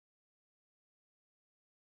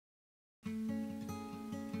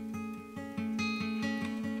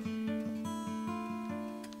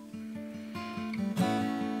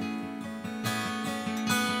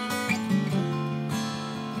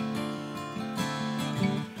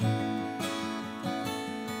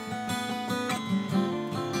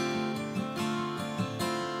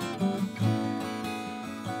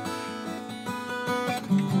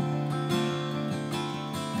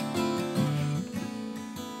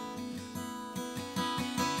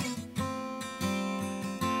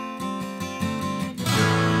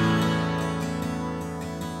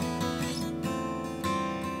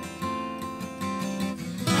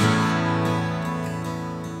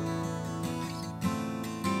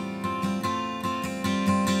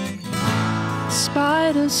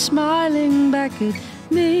spider smiling back at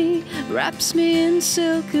me, wraps me in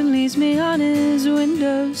silk and leaves me on his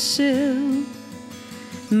windowsill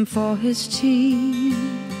for his tea.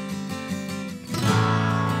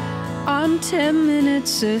 I'm 10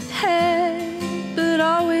 minutes ahead, but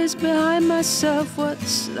always behind myself.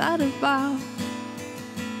 What's that about?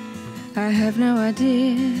 I have no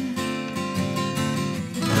idea.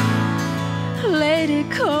 Lady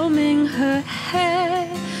combing her hair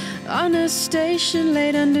on a station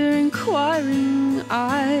late under inquiring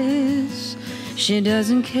eyes. She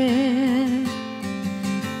doesn't care.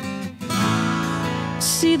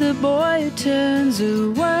 See the boy who turns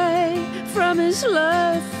away from his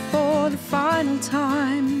love for the final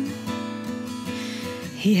time.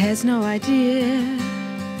 He has no idea.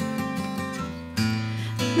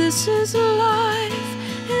 This is life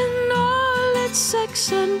in all its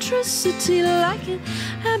eccentricity, like an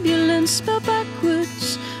ambulance spelled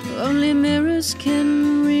backwards, only mirrors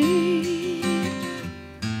can read.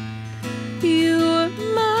 You were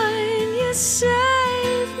mine, you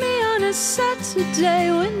saved me on a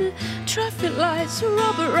Saturday when the traffic lights were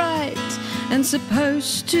Robert right and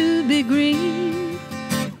supposed to be green.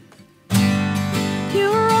 You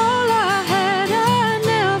were all I had, I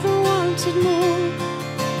never wanted more.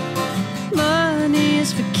 Money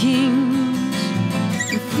is for kings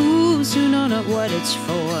and fools who know not what it's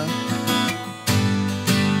for.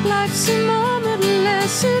 Life's a moment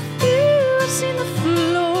less if you have seen the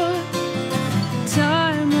floor.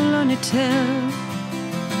 Time will only tell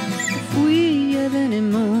if we have any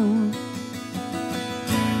more.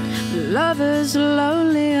 Lovers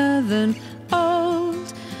lonelier than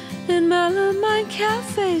old in melamine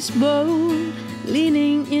cafes bold,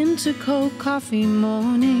 leaning into cold coffee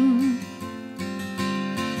morning.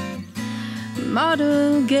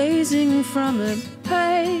 Model gazing from a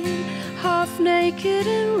pane, half naked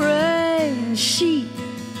in rain.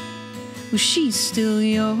 She's still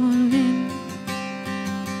yawning.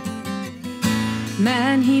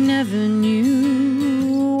 Man, he never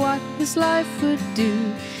knew what his life would do.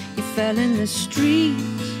 He fell in the street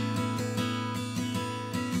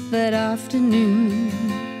that afternoon.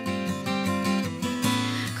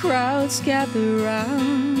 Crowds gather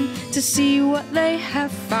round to see what they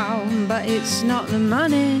have found, but it's not the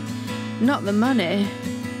money, not the money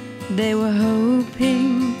they were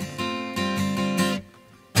hoping.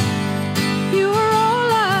 You are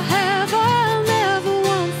all I have, I'll never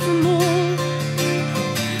want for more.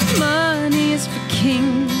 Money is for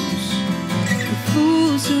kings and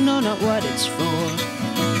fools who know not what it's for.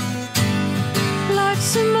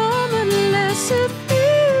 Life's a moment less if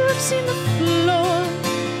you've seen the floor.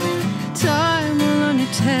 Time will only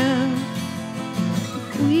tell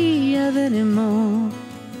if we have any more.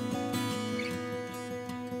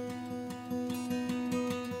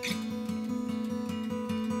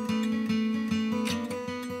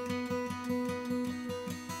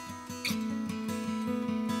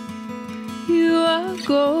 You are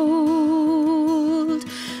gold,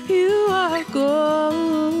 you are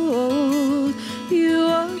gold, you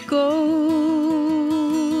are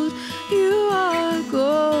gold, you are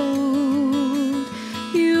gold,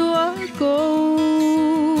 you are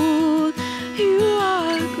gold, you are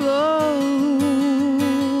gold,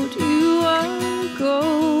 you are gold, you are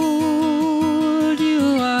gold,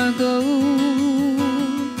 you are gold.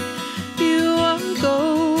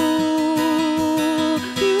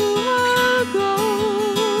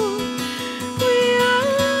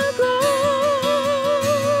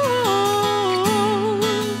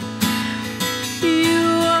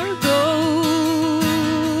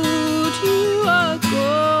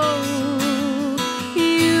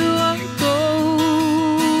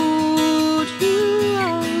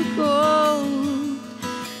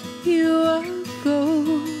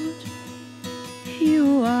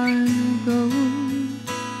 You are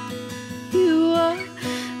gold, you are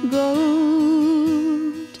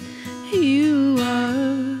gold, you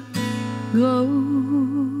are gold.